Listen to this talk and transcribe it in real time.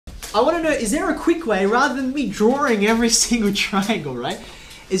I want to know, is there a quick way, rather than me drawing every single triangle, right?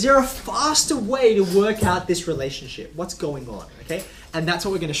 Is there a faster way to work out this relationship? What's going on, okay? And that's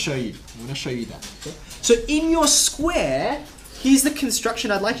what we're going to show you. I'm going to show you that. Okay? So in your square, here's the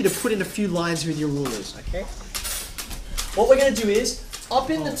construction. I'd like you to put in a few lines with your rulers, okay? What we're going to do is, up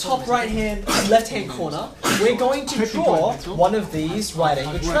in the top left-hand corner, we're going to draw one of these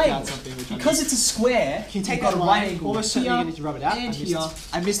right-angled triangles. Because it's a square, take that right angle here and here.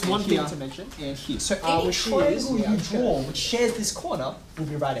 I missed one thing to mention, and here. So any triangle you draw which shares this corner will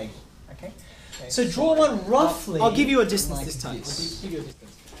be right angle. Okay? So draw one roughly. I'll give you a distance this time. I'll give you a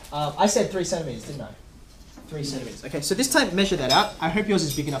distance. I said 3 centimeters, didn't I? 3 centimeters. Okay, so this time measure that out. I hope yours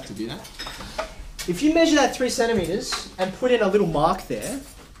is big enough to do that. If you measure that 3 centimeters and put in a little mark there,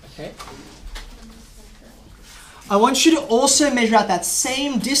 okay, I want you to also measure out that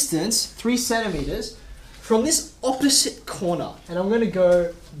same distance, 3 centimeters, from this opposite corner. And I'm going to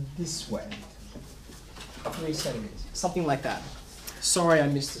go this way. 3 centimeters. Something like that. Sorry, I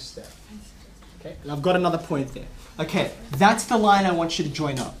missed a step. Okay, and I've got another point there. Okay, that's the line I want you to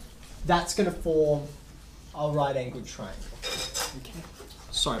join up. That's going to form a right-angled triangle. Okay,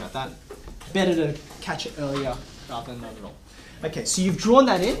 sorry about that. Better to catch it earlier rather than not at all. Okay, so you've drawn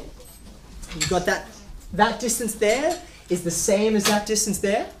that in. You've got that distance there is the same as that distance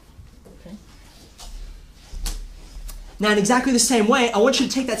there. Okay. Now in exactly the same way, I want you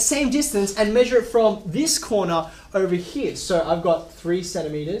to take that same distance and measure it from this corner over here. So I've got 3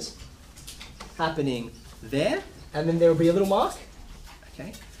 centimeters happening there, and then there will be a little mark.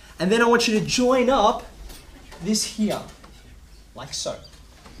 Okay. And then I want you to join up this here, like so.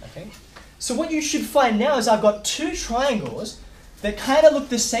 Okay. So what you should find now is I've got 2 triangles that kind of look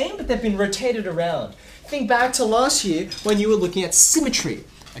the same, but they've been rotated around. Think back to last year when you were looking at symmetry.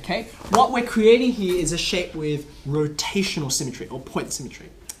 Okay? What we're creating here is a shape with rotational symmetry, or point symmetry.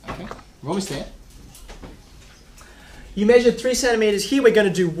 Okay? We're almost there. You measured 3 centimeters here. We're going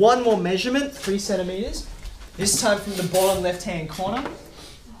to do one more measurement, 3 centimeters. This time from the bottom left-hand corner.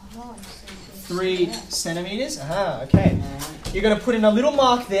 3 centimeters. Aha, okay. You're going to put in a little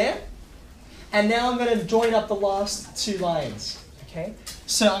mark there. And now I'm going to join up the last 2 lines. Okay?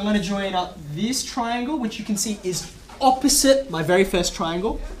 So I'm going to join up this triangle, which you can see is opposite my very first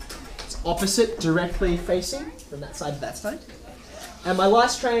triangle. It's opposite, directly facing from that side to that side. And my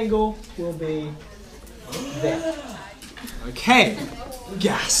last triangle will be there. Okay.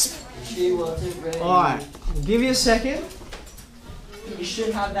 Gasp. Alright. I'll give you a second. You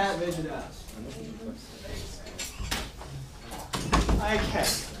should have that measured out. Okay.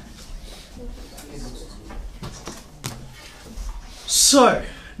 So,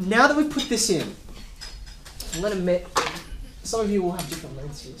 now that we've put this in, I'm going to some of you will have different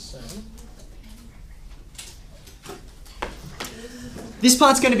lengths here, so. This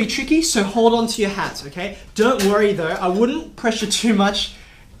part's going to be tricky, so hold on to your hats, okay? Don't worry though, I wouldn't pressure too much,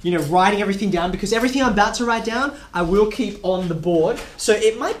 writing everything down, because everything I'm about to write down, I will keep on the board. So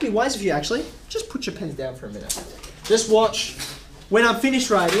it might be wise of you actually, just put your pens down for a minute. Just watch. When I'm finished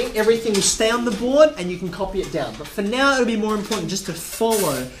writing, everything will stay on the board and you can copy it down. But for now, it'll be more important just to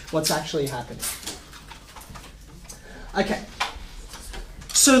follow what's actually happening. Okay.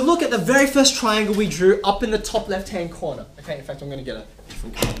 So look at the very first triangle we drew up in the top left-hand corner. Okay, in fact, I'm going to get a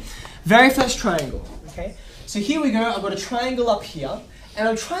different color. Very first triangle. Okay. So here we go. I've got a triangle up here. And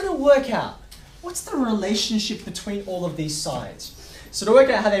I'm trying to work out what's the relationship between all of these sides. So to work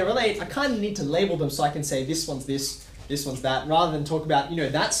out how they relate, I kind of need to label them so I can say this one's this one's that, rather than talk about,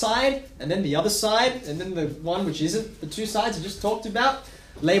 that side, and then the other side, and then the one which isn't the 2 sides I just talked about.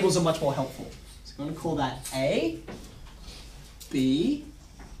 Labels are much more helpful. So I'm going to call that A, B,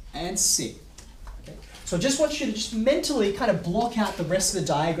 and C. Okay. So I just want you to just mentally kind of block out the rest of the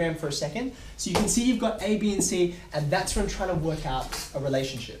diagram for a second, so you can see you've got A, B, and C, and that's when I'm trying to work out a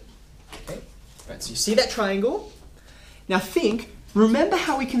relationship. Okay? Right, so you see that triangle? Now remember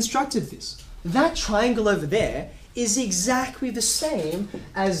how we constructed this. That triangle over there is exactly the same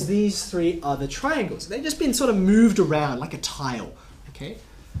as these 3 other triangles. They've just been sort of moved around like a tile. Okay?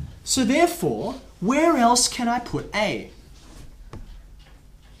 So therefore, where else can I put A?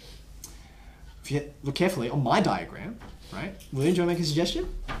 If you look carefully on my diagram, right? William, do you want to make a suggestion?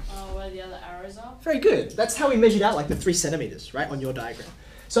 Where the other arrows are? Very good. That's how we measured out like the 3 centimeters, right, on your diagram.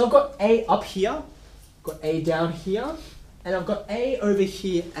 So I've got A up here, got A down here, and I've got A over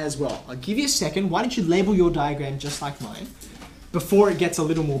here as well. I'll give you a second. Why don't you label your diagram just like mine before it gets a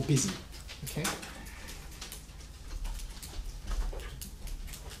little more busy. Okay?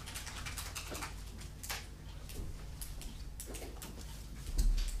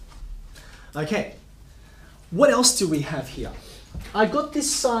 Okay. What else do we have here? I got this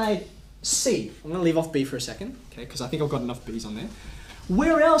side C. I'm going to leave off B for a second, okay, because I think I've got enough B's on there.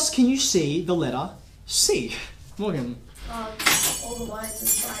 Where else can you see the letter C? Morgan. All the lines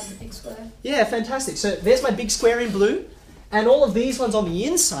inside the big square. Yeah, fantastic. So there's my big square in blue, and all of these ones on the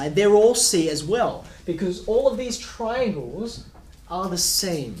inside, they're all C as well, because all of these triangles are the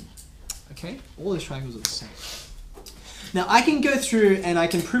same. Okay? All these triangles are the same. Now, I can go through and I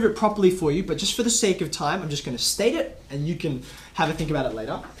can prove it properly for you, but just for the sake of time, I'm just going to state it, and you can have a think about it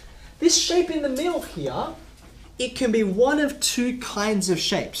later. This shape in the middle here, it can be one of two kinds of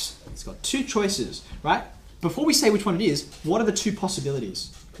shapes. It's got two choices, right? Before we say which one it is, what are the two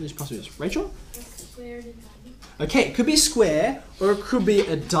possibilities? Rachel? Okay, it could be a square, or it could be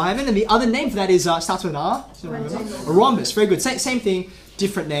a diamond, and the other name for that is, starts with an R? A rhombus, very good. Same thing,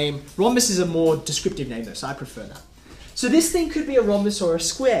 different name. Rhombus is a more descriptive name though, so I prefer that. So this thing could be a rhombus or a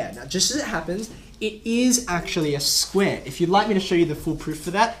square. Now, just as it happens, it is actually a square. If you'd like me to show you the full proof for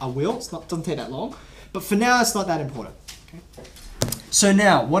that, I will. It doesn't take that long. But for now, it's not that important. Okay? So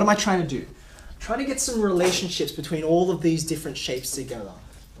now, what am I trying to do? I'm trying to get some relationships between all of these different shapes together.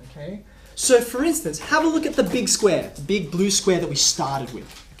 Okay? So for instance, have a look at the big square, the big blue square that we started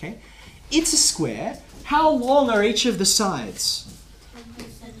with. Okay? It's a square. How long are each of the sides?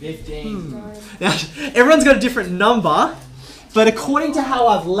 15. Now, everyone's got a different number, but according to how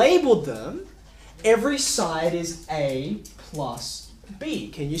I've labeled them, every side is A plus B.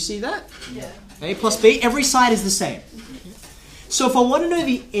 Can you see that? Yeah. A plus B, every side is the same. So if I want to know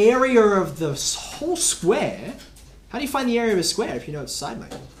the area of the whole square, how do you find the area of a square if you know its side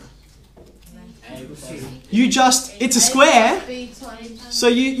length? It's a square, so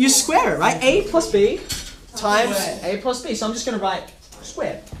you square it, right? A plus B times A plus B. So I'm just going to write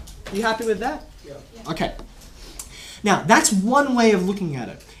squared. You happy with that? Yeah. Okay. Now, that's one way of looking at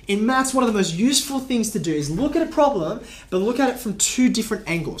it. In maths, one of the most useful things to do is look at a problem, but look at it from two different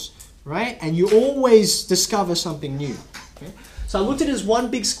angles, right? And you always discover something new. Okay? So I looked at it as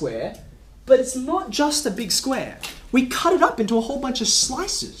one big square, but it's not just a big square. We cut it up into a whole bunch of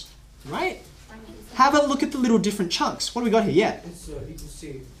slices, right? Have a look at the little different chunks. What do we got here? Yeah. It's equal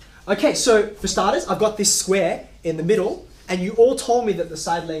C. Okay, so for starters, I've got this square in the middle, and you all told me that the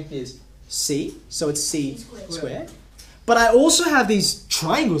side length is C, so it's C squared. But I also have these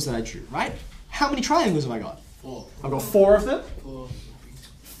triangles that I drew, right? How many triangles have I got? 4. I've got 4 of them.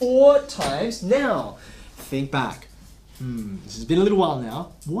 4 times. Now, think back. This has been a little while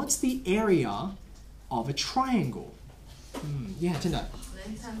now. What's the area of a triangle? Yeah, Tinder.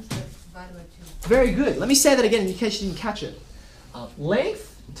 Length times divided by 2. Very good. Let me say that again in case you didn't catch it.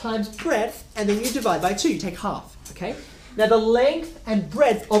 Length times breadth, and then you divide by 2. You take half, okay? Now the length and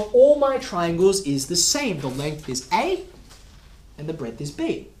breadth of all my triangles is the same. The length is A, and the breadth is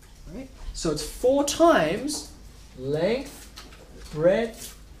B, right? So it's 4 times length,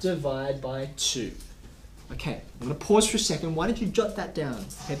 breadth, divide by 2. Okay, I'm going to pause for a second. Why don't you jot that down?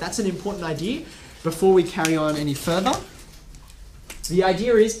 Okay, that's an important idea before we carry on any further. The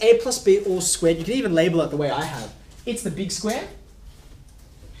idea is A plus B all squared. You can even label it the way I have. It's the big square.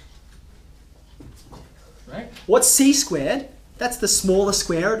 Right? What's C squared? That's the smaller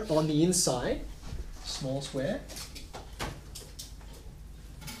square on the inside. Small square.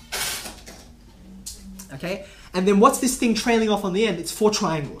 Okay? And then what's this thing trailing off on the end? It's 4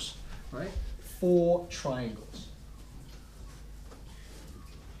 triangles. Right? 4 triangles.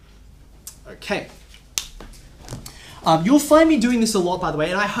 Okay. You'll find me doing this a lot, by the way,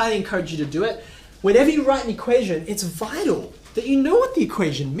 and I highly encourage you to do it. Whenever you write an equation, it's vital that you know what the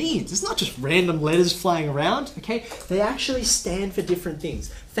equation means. It's not just random letters flying around, okay? They actually stand for different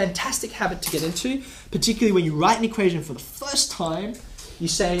things. Fantastic habit to get into, particularly when you write an equation for the first time. You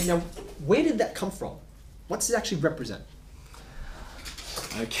say, now, where did that come from? What does it actually represent?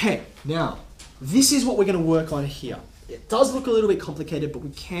 Okay, now, this is what we're going to work on here. It does look a little bit complicated, but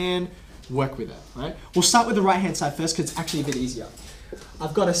we can work with it, right? We'll start with the right-hand side first because it's actually a bit easier.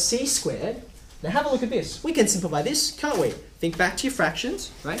 I've got a C squared. Now have a look at this. We can simplify this, can't we? Think back to your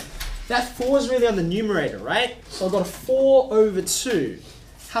fractions, right? That 4 is really on the numerator, right? So I've got a 4 over 2.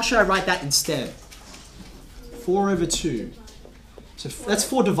 How should I write that instead? 4 over 2. So that's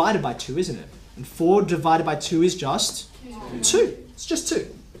 4 divided by 2, isn't it? And 4 divided by 2 is just 2. It's just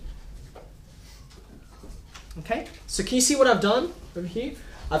 2. Okay? So can you see what I've done over here?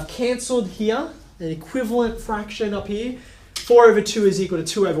 I've cancelled here, an equivalent fraction up here. 4 over 2 is equal to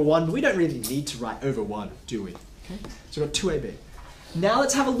 2 over 1, but we don't really need to write over 1, do we? Okay? So we've got 2ab. Now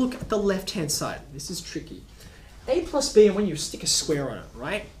let's have a look at the left-hand side. This is tricky. A plus b, and when you stick a square on it,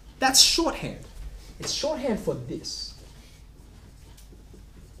 right? That's shorthand. It's shorthand for this.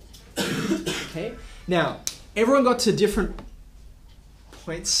 Okay? Now, everyone got to different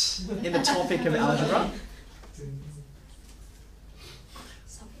points in the topic of algebra.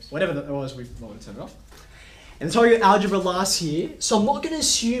 Whatever it was, we want to turn it off. And I told you algebra last year, so I'm not going to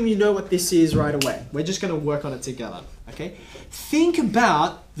assume you know what this is right away. We're just going to work on it together, okay? Think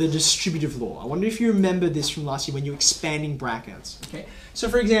about the distributive law. I wonder if you remember this from last year when you were expanding brackets, okay? So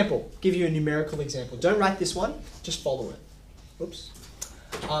for example, give you a numerical example. Don't write this one, just follow it. Oops.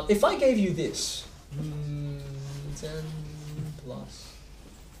 If I gave you this, 10 plus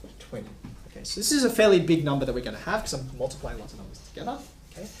 20. Okay, so this is a fairly big number that we're going to have because I'm multiplying lots of numbers together,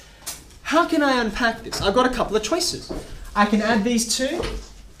 okay? How can I unpack this? I've got a couple of choices. I can add these two,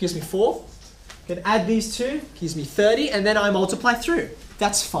 gives me 4. I can add these two, gives me 30, and then I multiply through.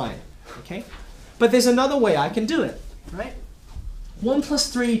 That's fine, okay? But there's another way I can do it, right? 1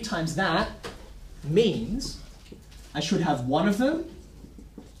 plus 3 times that means I should have 1 of them,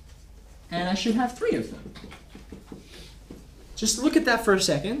 and I should have 3 of them. Just look at that for a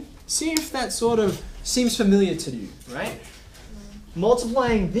second. See if that sort of seems familiar to you, right?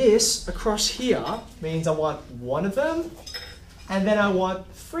 Multiplying this across here means I want 1 of them, and then I want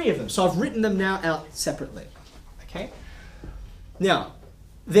 3 of them. So I've written them now out separately, okay? Now,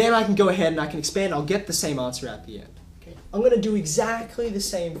 then I can go ahead and I can expand. I'll get the same answer at the end. Okay? I'm going to do exactly the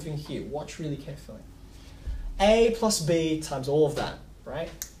same thing here. Watch really carefully. A plus B times all of that, right,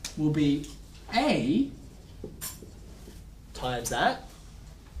 will be A times that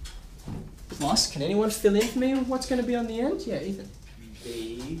plus, can anyone fill in for me what's going to be on the end? Yeah, Ethan.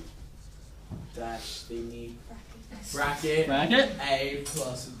 B dash thingy Bracket. A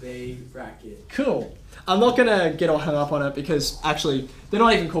plus B bracket. Cool. I'm not going to get all hung up on it because actually they're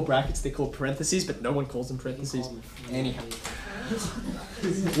not even called brackets, they're called parentheses, but no one calls them parentheses. Anyhow.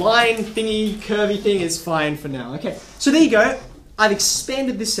 Line thingy, curvy thing is fine for now. Okay, so there you go. I've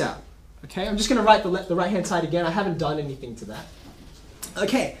expanded this out. Okay, I'm just going to write the right-hand side again. I haven't done anything to that.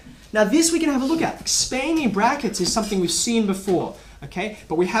 Okay, now this we can have a look at. Expanding brackets is something we've seen before. Okay,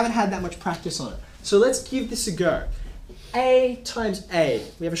 but we haven't had that much practice on it. So let's give this a go. A times A.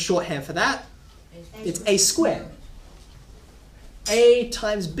 We have a shorthand for that. It's A squared. A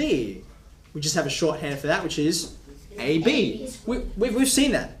times B. We just have a shorthand for that, which is AB. We've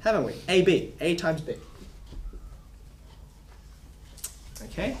seen that, haven't we? AB. A times B.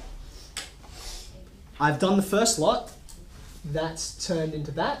 Okay. I've done the first lot. That's turned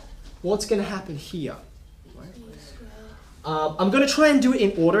into that. What's going to happen here? I'm going to try and do it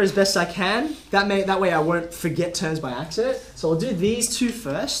in order as best I can. That way I won't forget terms by accident. So I'll do these two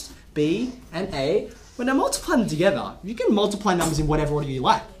first, B and A. When I multiply them together, you can multiply numbers in whatever order you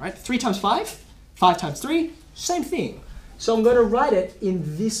like, right? 3 times 5, 5 times 3, same thing. So I'm going to write it in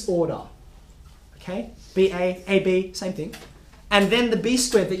this order. Okay? BA, AB, same thing. And then the B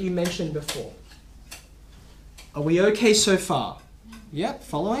squared that you mentioned before. Are we okay so far? Yep,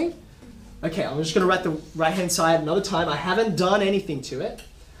 following? Okay, I'm just going to write the right-hand side another time. I haven't done anything to it.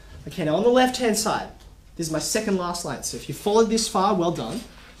 Okay, now on the left-hand side, this is my second last line. So if you followed this far, well done.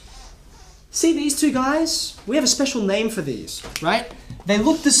 See these two guys? We have a special name for these, right? They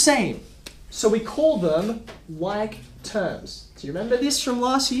look the same. So we call them like terms. Do you remember this from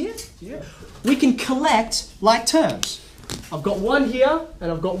last year? Yeah. We can collect like terms. I've got one here,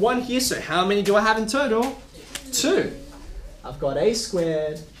 and I've got one here. So how many do I have in total? 2. I've got A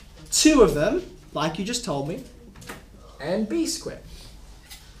squared. 2 of them, like you just told me, and B squared.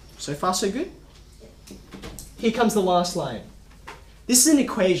 So far, so good? Here comes the last line. This is an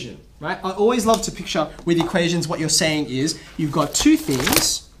equation, right? I always love to picture with equations what you're saying is you've got 2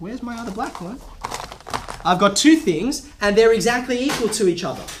 things. Where's my other black one? I've got 2 things, and they're exactly equal to each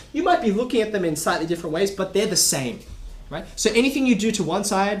other. You might be looking at them in slightly different ways, but they're the same, right? So anything you do to one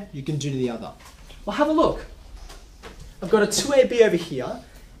side, you can do to the other. Well, have a look. I've got a 2AB over here,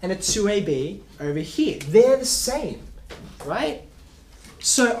 and a 2AB over here. They're the same, right?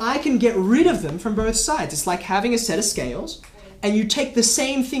 So I can get rid of them from both sides. It's like having a set of scales, and you take the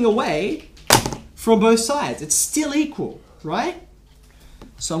same thing away from both sides. It's still equal, right?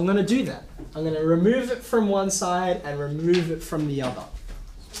 So I'm going to do that. I'm going to remove it from one side and remove it from the other.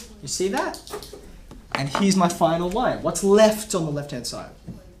 You see that? And here's my final line. What's left on the left-hand side?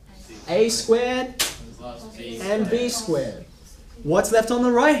 A squared and B squared. What's left on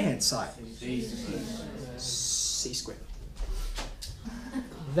the right-hand side? C squared.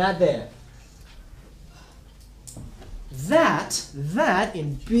 That there. That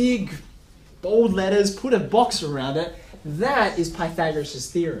in big, bold letters, put a box around it, that is Pythagoras'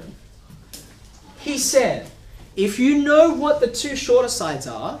 theorem. He said, if you know what the 2 shorter sides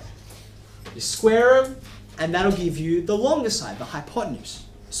are, you square them, and that'll give you the longer side, the hypotenuse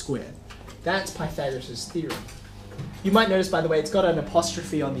squared. That's Pythagoras' theorem. You might notice, by the way, it's got an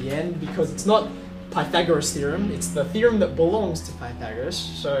apostrophe on the end because it's not Pythagoras' theorem, it's the theorem that belongs to Pythagoras,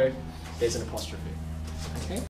 so there's an apostrophe.